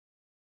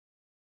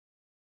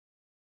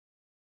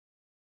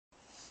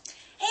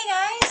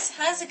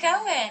how's it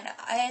going?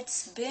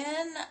 It's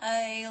been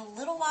a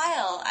little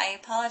while. I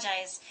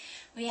apologize.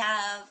 We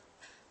have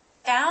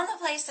found the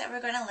place that we're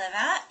going to live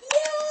at.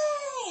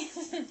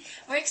 Yay!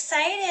 We're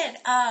excited.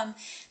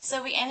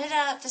 So we ended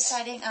up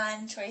deciding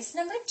on choice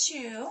number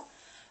 2.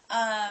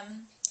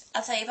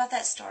 I'll tell you about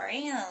that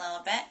story in a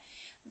little bit.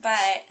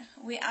 But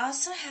we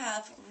also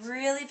have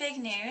really big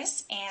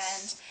news,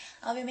 and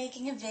I'll be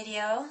making a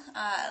video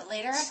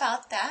later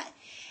about that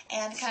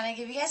and kind of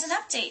give you guys an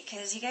update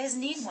because you guys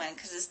need one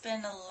because it's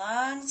been a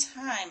long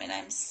time and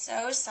I'm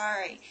so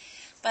sorry.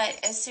 But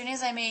as soon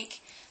as I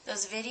make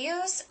those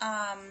videos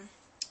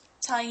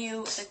telling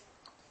you the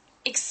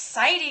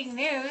exciting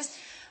news,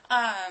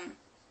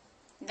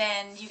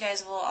 then you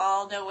guys will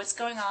all know what's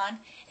going on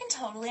and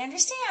totally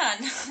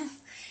understand.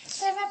 Is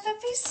that right,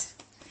 puppies?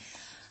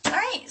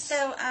 Alright,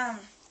 so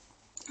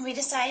we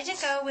decided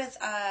to go with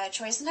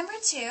choice number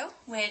 2,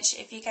 which,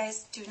 if you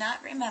guys do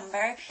not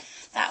remember,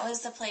 that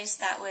was the place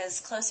that was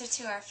closer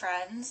to our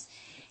friends,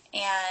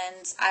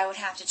 and I would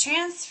have to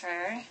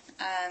transfer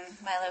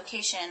my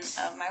location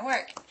of my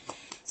work.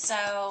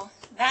 So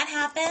that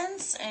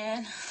happens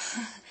in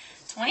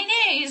 20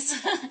 days.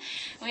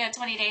 We have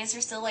 20 days.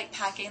 We're still,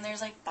 packing.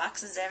 There's,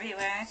 boxes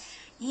everywhere.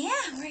 Yeah,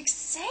 we're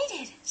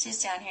excited.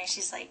 She's down here.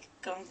 She's,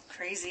 going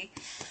crazy.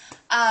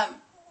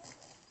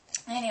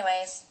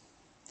 Anyways,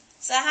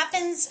 so that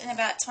happens in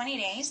about 20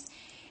 days,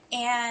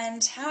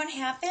 and how it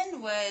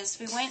happened was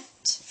we went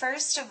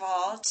first of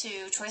all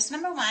to choice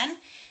number 1,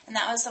 and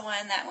that was the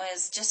one that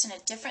was just in a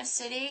different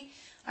city.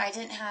 I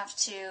didn't have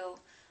to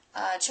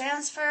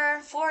transfer,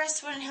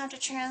 Forrest wouldn't have to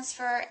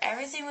transfer,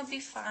 everything would be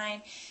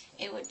fine.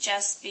 It would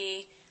just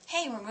be,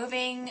 hey, we're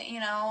moving,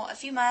 a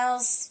few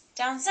miles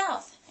down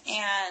south,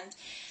 and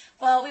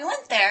well, we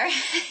went there,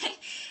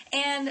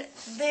 and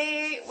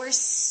they were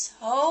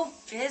so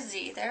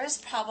busy. There was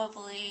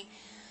probably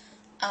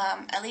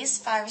at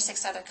least 5 or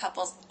 6 other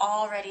couples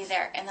already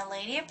there, and the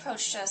lady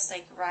approached us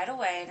right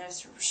away, and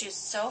she was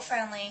so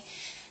friendly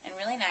and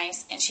really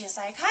nice, and she was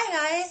like,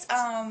 "Hi guys,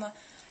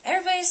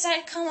 everybody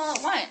decided to come all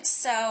at once,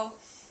 so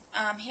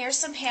here's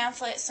some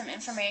pamphlets, some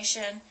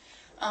information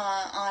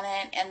on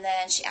it," and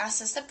then she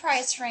asked us the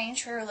price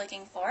range we were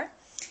looking for,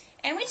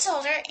 and we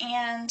told her,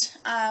 and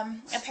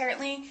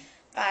apparently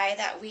by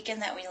that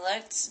weekend that we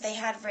looked, they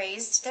had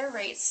raised their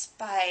rates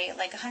by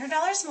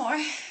 $100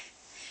 more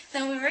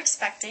than we were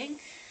expecting.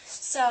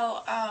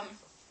 So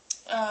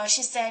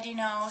she said,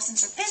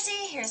 since we're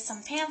busy, here's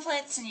some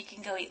pamphlets, and you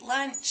can go eat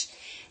lunch,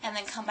 and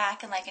then come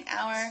back in an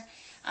hour,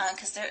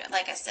 because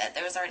like I said,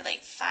 there was already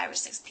 5 or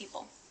 6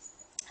 people.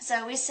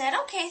 So we said,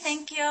 okay,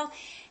 thank you,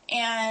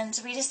 and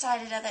we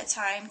decided at that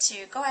time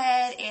to go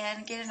ahead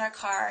and get in our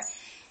car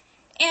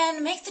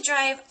and make the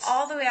drive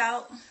all the way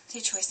out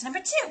to choice number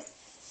 2.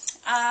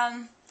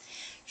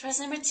 Choice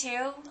number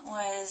 2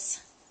 was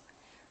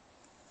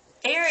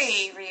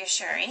very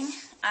reassuring.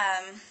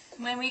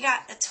 When we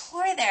got the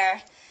tour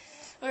there,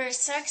 we were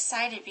so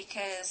excited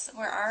because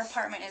where our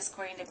apartment is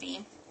going to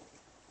be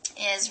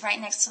is right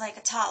next to a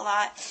tot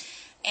lot,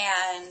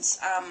 and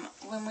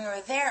when we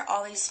were there,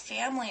 all these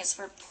families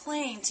were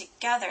playing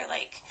together,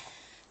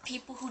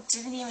 people who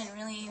didn't even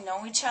really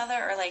know each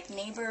other, or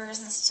neighbors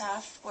and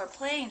stuff were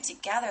playing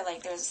together.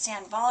 There's a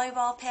sand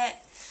volleyball pit.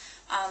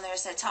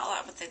 There's a tot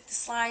lot with the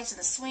slides and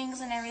the swings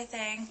and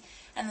everything.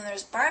 And then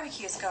there's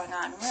barbecues going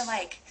on. We're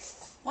like,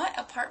 what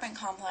apartment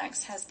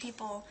complex has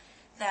people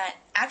that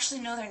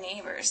actually know their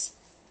neighbors?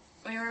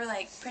 We were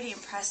pretty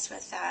impressed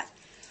with that.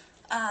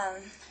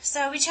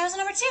 So we chose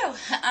number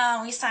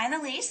 2. We signed the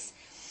lease.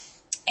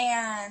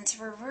 And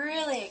we're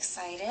really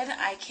excited.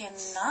 I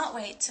cannot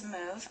wait to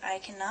move. I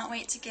cannot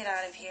wait to get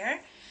out of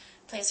here.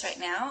 Place right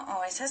now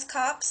always has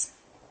cops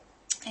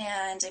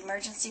and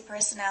emergency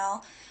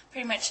personnel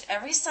pretty much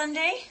every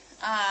Sunday.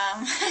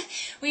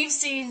 We've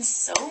seen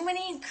so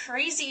many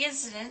crazy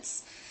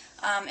incidents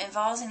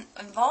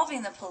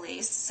involving the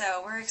police,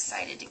 so we're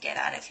excited to get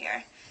out of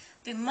here.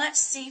 Be much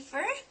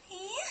safer.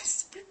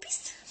 Yes,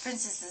 boobies.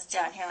 Princess is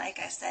down here, like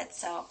I said,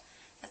 so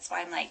that's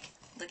why I'm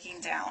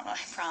looking down. I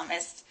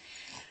promised.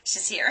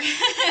 She's here.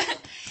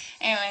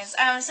 Anyways,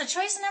 so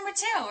choice number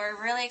 2. We're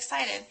really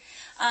excited.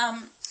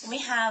 We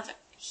have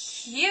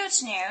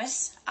huge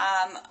news.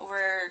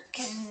 We're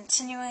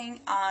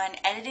continuing on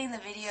editing the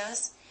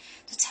videos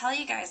to tell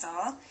you guys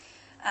all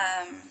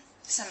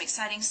some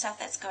exciting stuff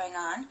that's going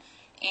on,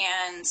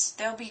 and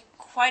there'll be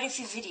quite a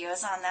few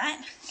videos on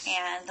that,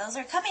 and those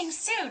are coming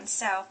soon.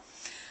 So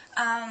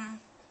I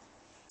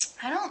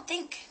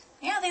think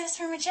that's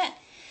pretty much it.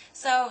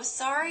 So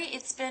sorry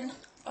it's been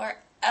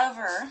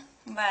forever,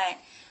 but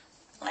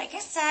like I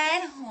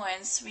said,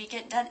 once we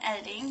get done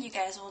editing, you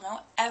guys will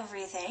know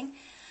everything,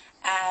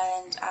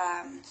 and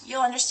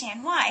you'll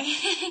understand why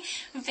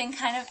we've been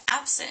kind of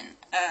absent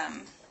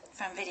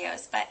from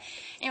videos. But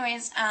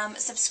anyways,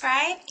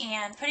 subscribe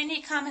and put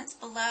any comments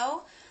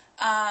below.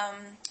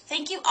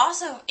 Thank you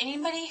also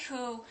anybody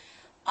who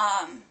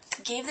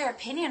gave their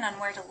opinion on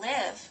where to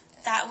live.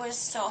 That was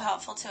so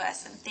helpful to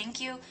us, and thank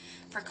you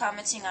for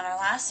commenting on our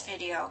last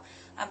video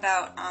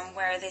about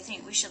where they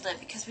think we should live,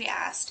 because we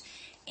asked.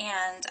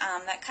 and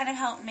that kind of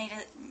helped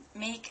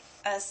make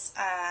us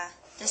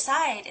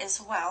decide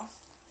as well.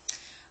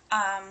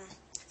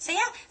 So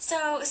yeah,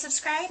 so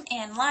subscribe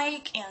and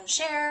like and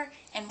share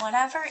and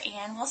whatever,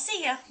 and we'll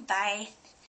see you. Bye.